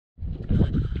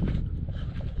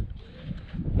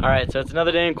All right, so it's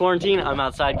another day in quarantine. I'm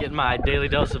outside getting my daily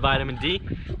dose of vitamin D.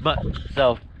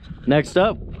 So next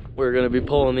up, we're gonna be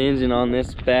pulling the engine on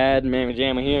this bad mammy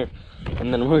jamma here.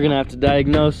 And then we're gonna have to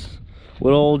diagnose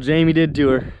what old Jamie did to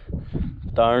her.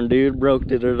 Darn dude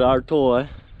broke it at our toy.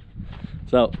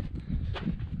 So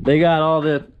they got all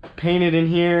the painted in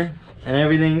here and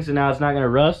everything, so now it's not gonna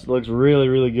rust. It looks really,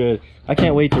 really good. I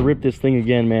can't wait to rip this thing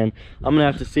again, man. I'm gonna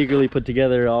have to secretly put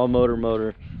together all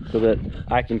motor so that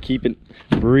I can keep it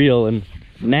real and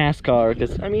NASCAR.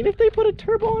 Because I mean, if they put a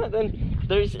turbo on it, then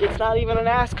it's not even a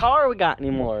NASCAR we got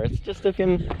anymore. It's just a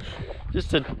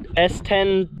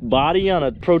S10 body on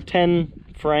a Pro 10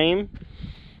 frame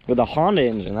with a Honda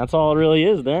engine. That's all it really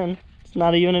is. Then it's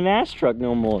not even a NAS truck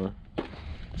no more.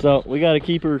 So we got to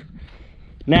keep her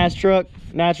NAS truck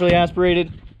naturally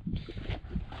aspirated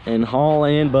and haul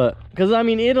in, but because I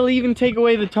mean, it'll even take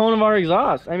away the tone of our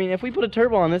exhaust. I mean, if we put a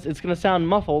turbo on this, it's gonna sound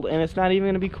muffled and it's not even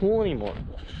gonna be cool anymore.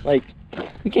 Like,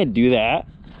 we can't do that.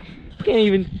 Can't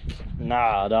even,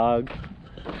 nah, dog.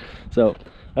 So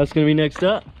that's gonna be next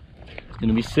up. It's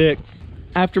gonna be sick.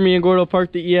 After me and Gordo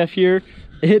parked the EF here,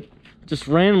 it just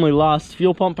randomly lost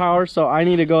fuel pump power, so I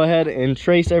need to go ahead and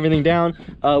trace everything down.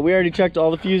 We already checked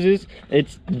all the fuses.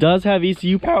 It does have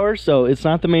ECU power, so it's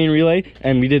not the main relay,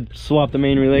 and we did swap the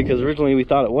main relay because originally we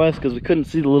thought it was, because we couldn't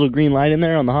see the little green light in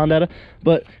there on the Honda,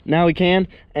 but now we can,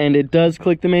 and it does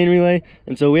click the main relay,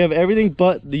 and so we have everything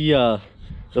but the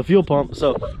fuel pump,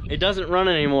 so it doesn't run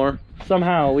anymore.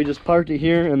 Somehow we just parked it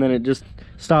here and then it just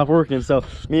stopped working. So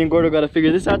me and Gordo got to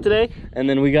figure this out today, and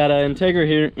then we got an Integra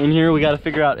here we got to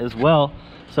figure out as well.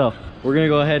 So we're gonna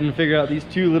go ahead and figure out these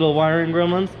two little wiring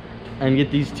gremlins and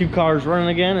get these two cars running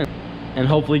again, and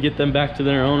hopefully get them back to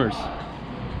their owners.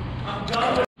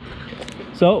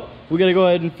 So we got to go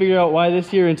ahead and figure out why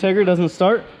this here Integra doesn't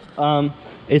start.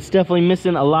 It's definitely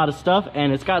missing a lot of stuff,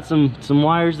 and it's got some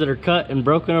wires that are cut and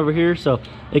broken over here, so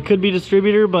it could be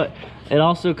distributor, but it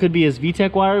also could be his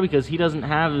VTEC wire, because he doesn't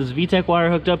have his VTEC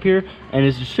wire hooked up here, and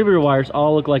his distributor wires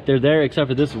all look like they're there except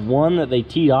for this one that they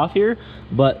teed off here,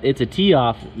 but it's a tee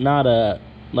off, not a,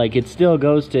 like, it still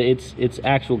goes to its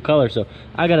actual color. So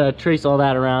I gotta trace all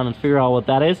that around and figure out what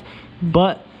that is,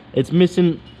 but it's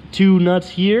missing two nuts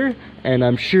here and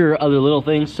I'm sure other little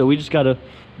things, so we just gotta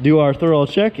do our thorough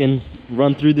check and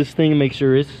run through this thing and make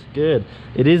sure it's good.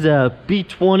 It is a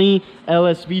B20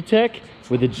 VTEC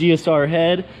with a GSR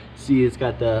head. See, it's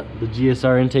got the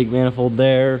GSR intake manifold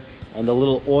there and the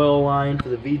little oil line for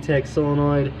the VTEC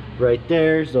solenoid right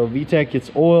there. So VTEC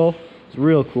gets oil. It's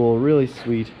real cool, really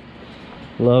sweet.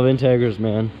 Love Integras,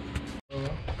 man.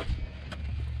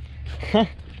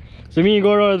 So me and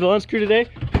Gordo are the lunch crew today.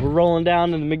 We're rolling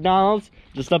down to the McDonald's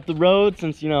just up the road,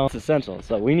 since, you know, it's essential.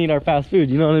 So we need our fast food,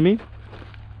 you know what I mean?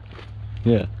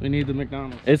 Yeah. We need the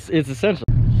McDonald's. It's essential.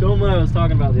 Show them what I was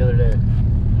talking about the other day.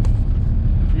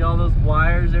 See all those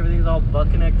wires, everything's all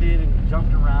butt connected and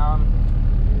jumped around.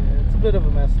 Yeah, it's a bit of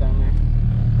a mess down there.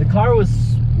 The car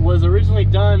was originally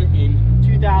done in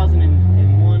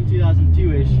 2001,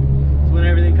 2002-ish. It's when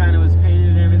everything kind of was painted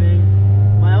and everything.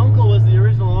 My uncle was the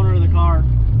original owner of the car.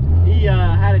 He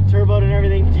had it turboed and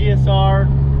everything, GSR,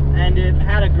 and it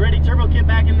had a gritty turbo kit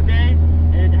back in the day.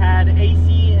 It had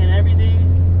AC and everything,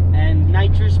 and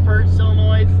nitrous purge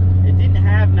solenoids. It didn't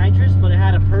have nitrous, but it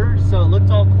had a purge, so it looked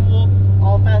all cool,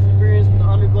 all Fast and Furious with the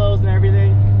underglows and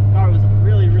everything. The car was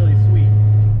really, really sweet.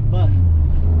 But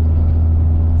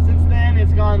since then,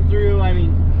 it's gone through, I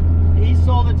mean, he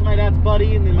sold it to my dad's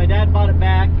buddy, and then my dad bought it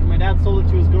back, and my dad sold it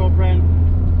to his girlfriend,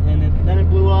 and then it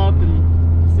blew up, and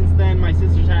since then my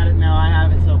sister's had it, now I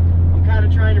have it. So I'm kind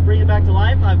of trying to bring it back to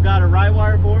life. I've got a rye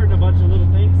wire for it and a bunch of little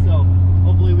things, so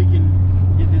hopefully we can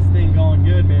get this thing going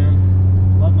good, man.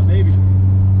 Love my baby.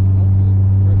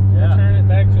 Yeah. Turn it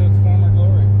back to its former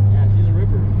glory. Yeah, she's a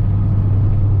ripper.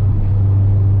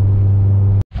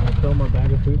 Wanna fill my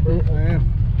bag of food, bro? I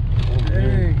am. Oh,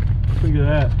 hey, look at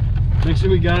that. Make sure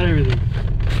we got everything.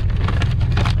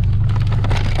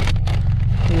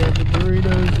 We have the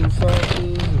burritos and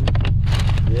sauces and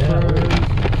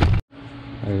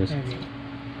fries.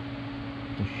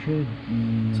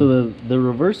 So the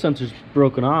reverse sensor's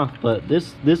broken off, but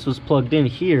this was plugged in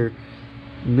here,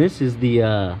 and this is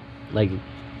the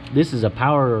this is a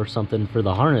power or something for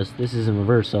the harness. This is in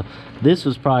reverse, so this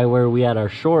was probably where we had our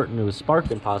short and it was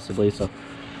sparking possibly. So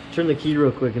turn the key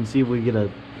real quick and see if we get a,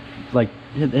 like,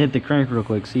 hit the crank real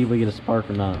quick, see if we get a spark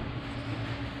or not.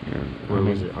 Where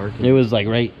was it arcing? It was like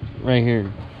right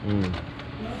here.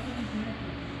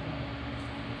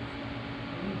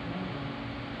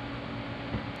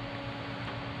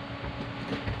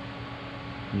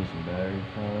 Need some battery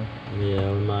power. Yeah,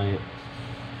 we might.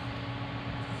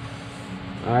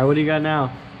 Alright, what do you got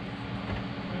now?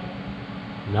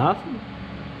 Nothing?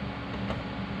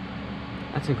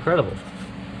 That's incredible.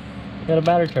 Got a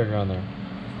battery charger on there.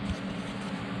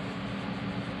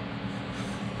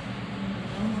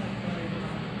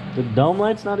 The dome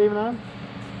light's not even on?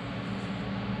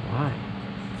 Why?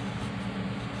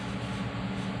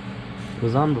 It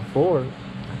was on before.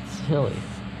 That's silly.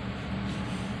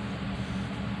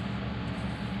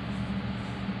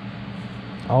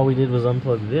 All we did was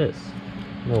unplug this.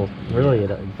 Well, really,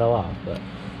 it fell off, but...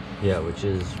 Yeah, which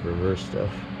is reverse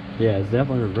stuff. Yeah, it's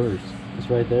definitely reversed. It's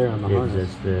right there on the harness.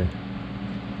 That's the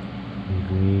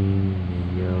green,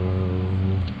 the yellow.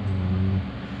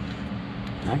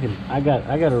 I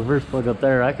got a reverse plug up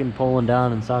there. I can pull one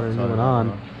down and solder a new one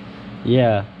on.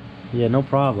 Yeah, no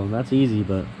problem. That's easy,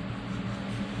 but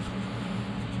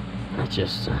it's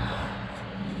just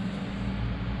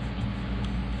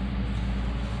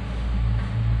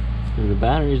the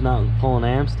battery's not pulling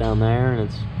amps down there, and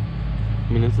it's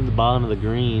at the bottom of the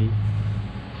green.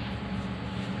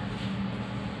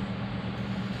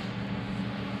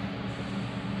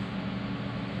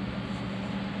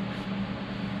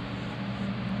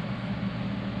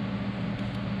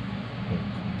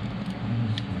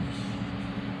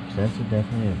 That's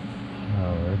definitely a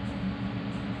power.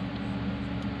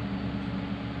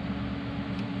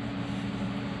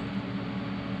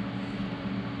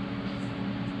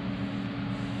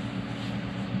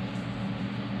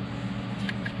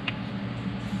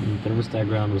 The thermostat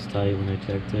ground was tight when I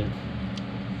checked it.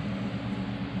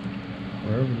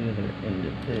 Where over the other end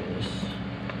of this?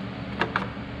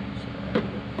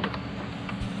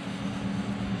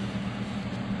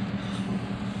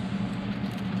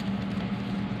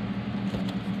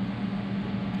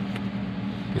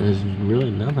 There's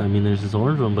really nothing. There's this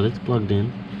orange one, but it's plugged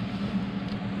in.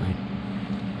 Like,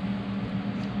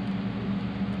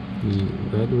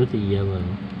 red with the yellow.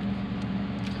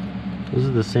 This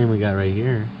is the same we got right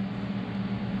here.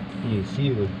 You see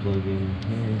it would plug in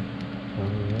here.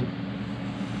 Probably, right?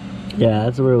 Yeah,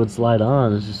 that's where it would slide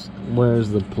on. It's just, where's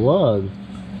the plug?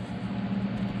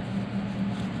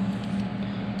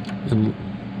 And,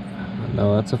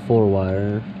 no, that's a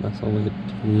 4-wire. That's only a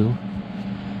 2.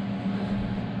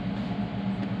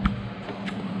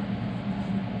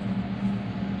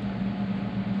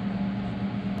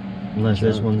 Unless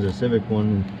this one's a Civic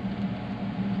one.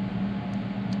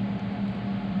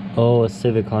 Oh, a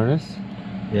Civic harness?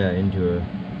 Yeah, into a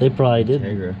They probably did.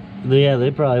 Integra. Yeah, they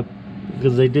probably,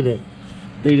 because they did a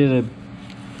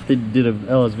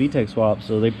LSVTEC swap,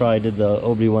 so they probably did the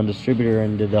OB1 distributor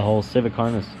and did the whole Civic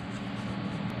harness.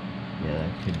 Yeah,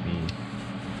 that could be.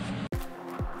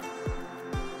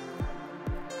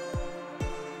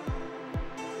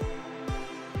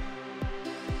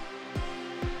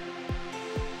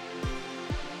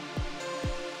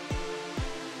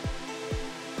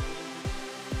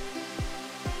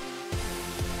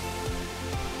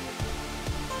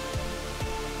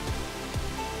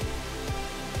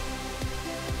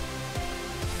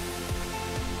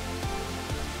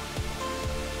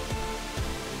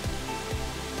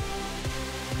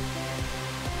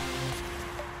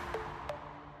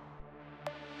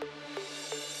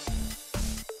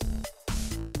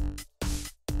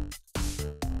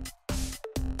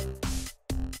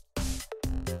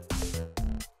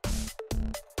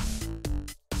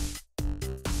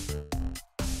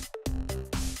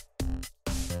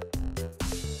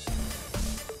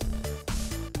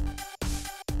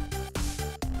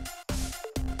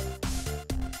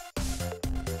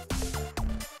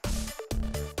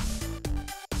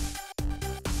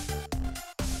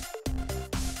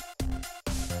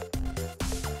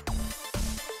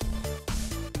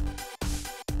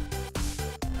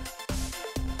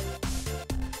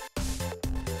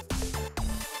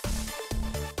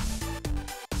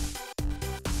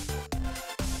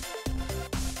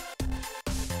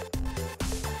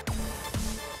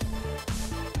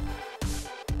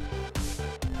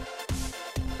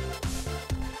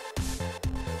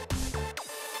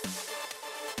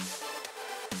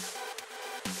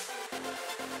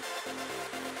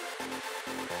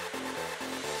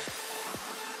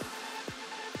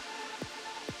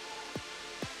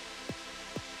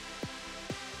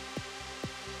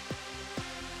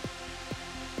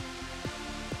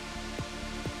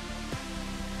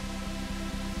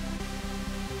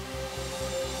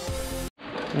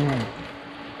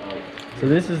 So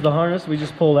this is the harness we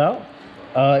just pulled out.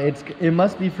 It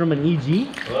must be from an EG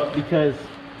because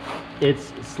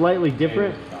it's slightly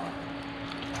different.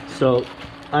 So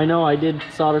I know I did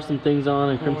solder some things on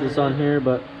and crimp this on here,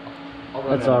 but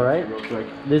that's all right.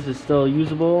 This is still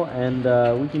usable, and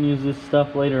we can use this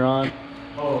stuff later on.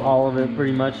 All of it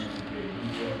pretty much.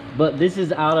 But this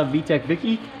is out of VTEC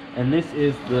Vicky. and this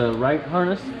is the right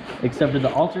harness, except for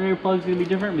the alternator plug is going to be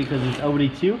different because it's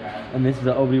OBD2, and this is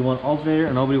the OBD1 alternator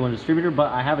and OBD1 distributor.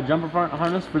 But I have a jumper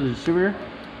harness for the distributor,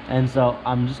 and so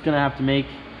I'm just going to have to make,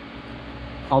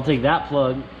 I'll take that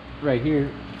plug right here,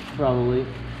 probably,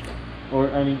 or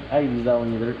I mean, I can use that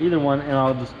one either one, and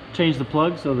I'll just change the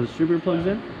plug so the distributor plugs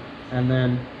in, and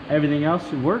then everything else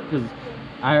should work because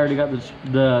I already got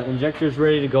the injectors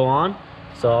ready to go on.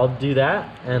 So I'll do that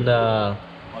and the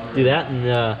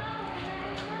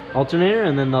alternator,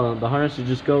 and then the harness should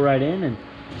just go right in and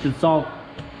should solve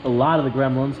a lot of the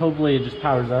gremlins. Hopefully it just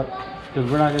powers up because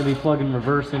we're not going to be plugging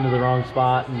reverse into the wrong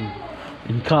spot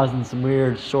and causing some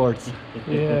weird shorts.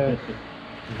 Yeah.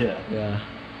 Yeah.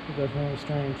 Definitely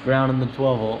strange. Ground in the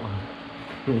 12 volt.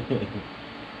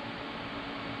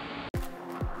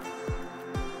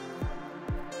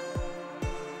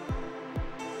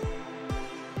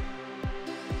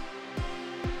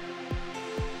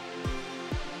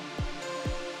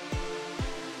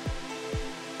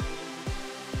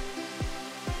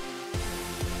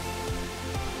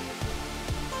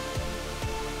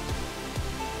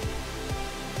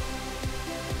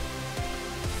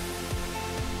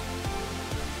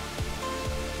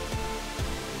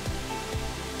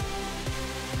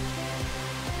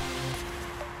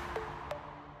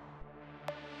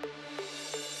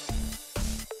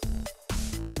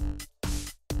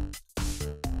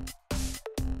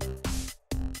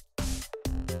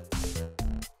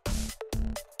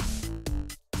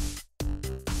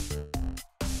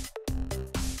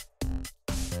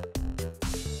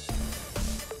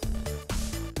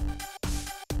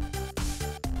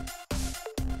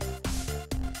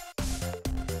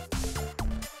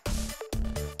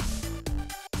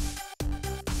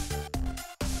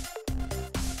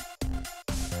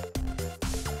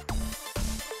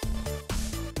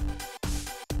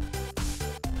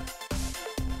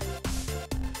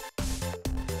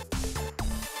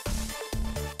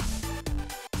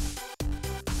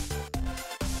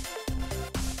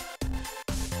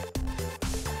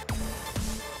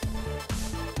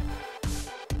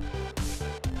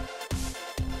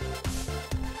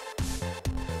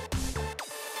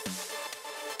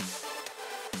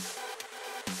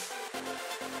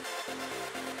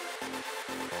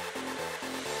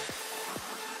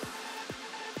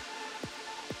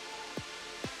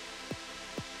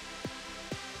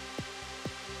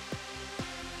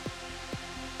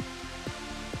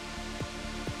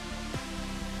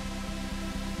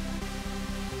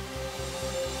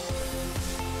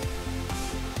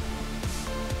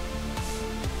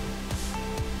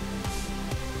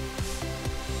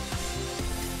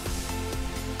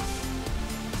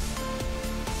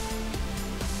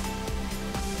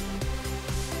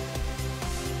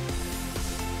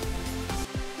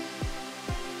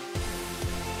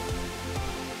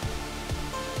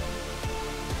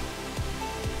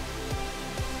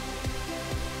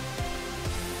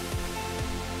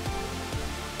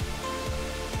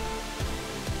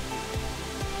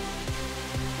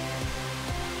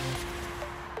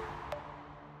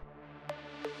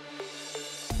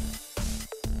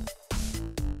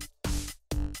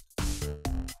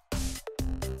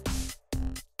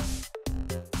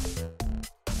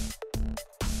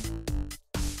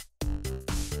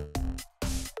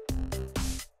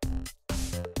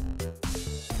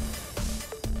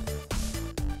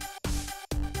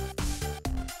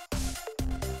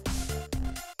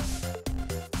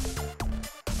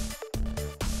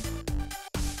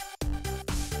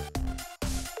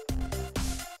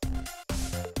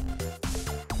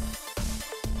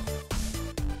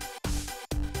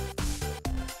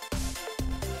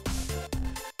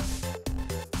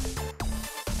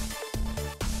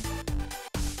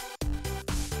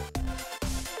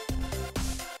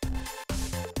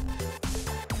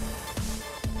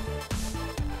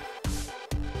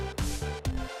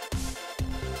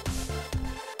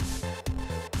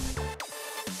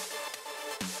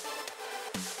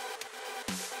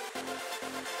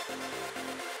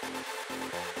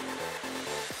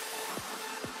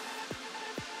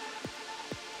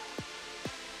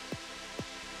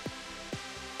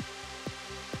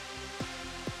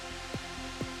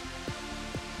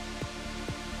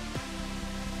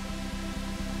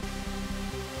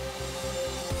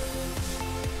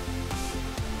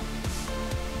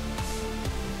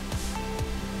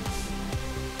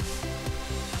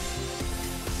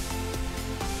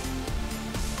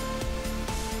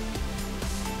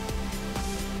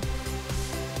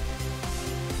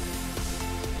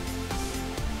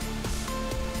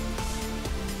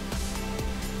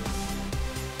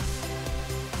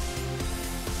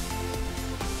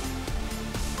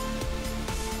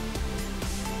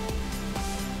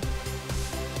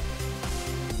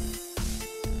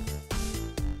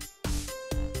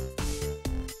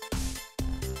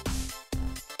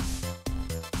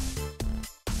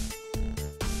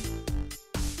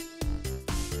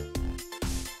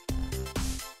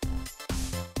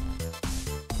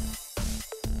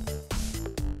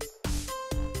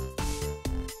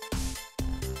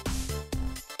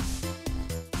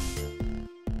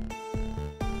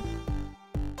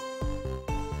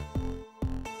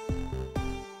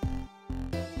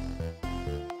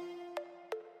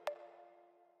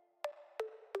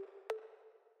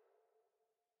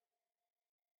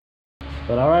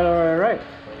 But all right.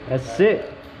 That's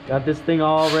it. Got this thing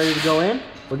all ready to go in.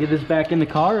 We'll get this back in the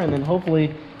car, and then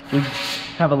hopefully we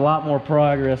have a lot more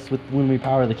progress with when we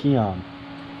power the key on.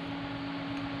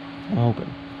 I'm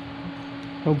hoping.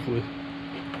 Hopefully.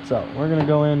 So we're gonna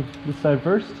go in this side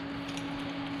first.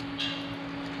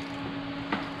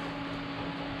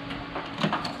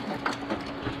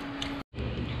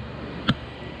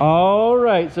 All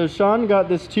right, so Sean got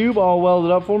this tube all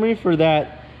welded up for me for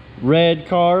that red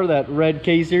car, that red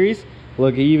K series.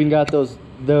 Look, he even got the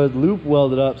loop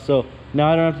welded up, so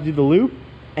now I don't have to do the loop,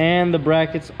 and the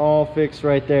brackets all fixed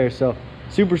right there. So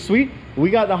super sweet. We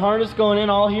got the harness going in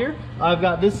all here. I've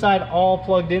got this side all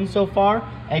plugged in so far,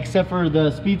 except for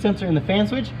the speed sensor and the fan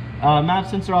switch. Map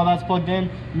sensor, all that's plugged in.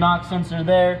 Knock sensor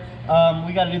there.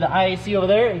 We got to do the IAC over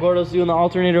there, and Gordo's doing the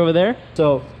alternator over there.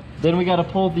 So then we got to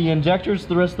pull the injectors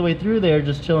the rest of the way through. They're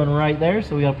just chilling right there,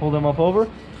 so we got to pull them up over.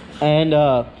 And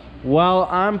while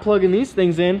I'm plugging these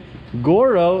things in,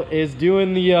 Gordo is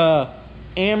doing the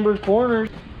amber corners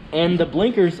and the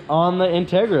blinkers on the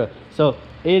Integra. So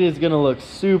it is gonna look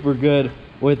super good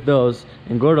with those.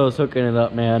 And Gordo's hooking it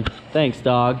up, man. Thanks,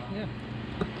 dog. Yeah.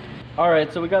 All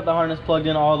right, so we got the harness plugged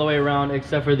in all the way around,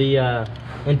 except for the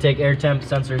intake air temp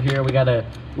sensor here. We gotta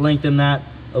lengthen that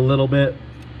a little bit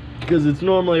because it's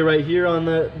normally right here on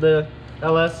the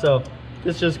LS. So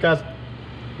this just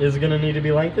is gonna need to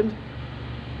be lengthened.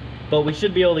 But we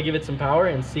should be able to give it some power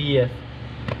and see if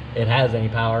it has any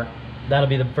power. That'll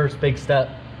be the first big step.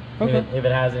 Okay. If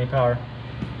it has any power.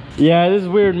 Yeah, this is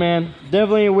weird, man.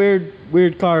 Definitely a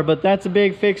weird car, but that's a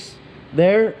big fix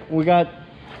there. We got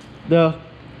the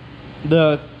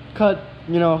cut,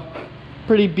 you know,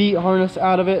 pretty beat harness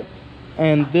out of it,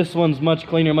 and this one's much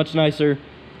cleaner, much nicer,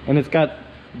 and it's got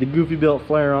the GoofyBuilt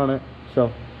flare on it,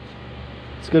 so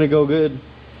it's gonna go good.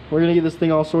 We're gonna get this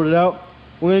thing all sorted out.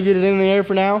 We're gonna get it in the air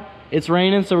for now. It's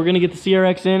raining, so we're gonna get the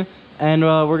CRX in, and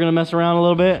we're gonna mess around a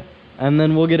little bit, and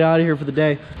then we'll get out of here for the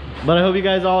day. But I hope you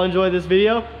guys all enjoyed this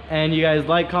video, and you guys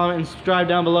like, comment, and subscribe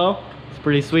down below. It's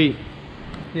pretty sweet.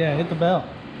 Yeah, hit the bell.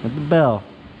 Hit the bell.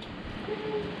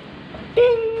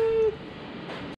 Ding!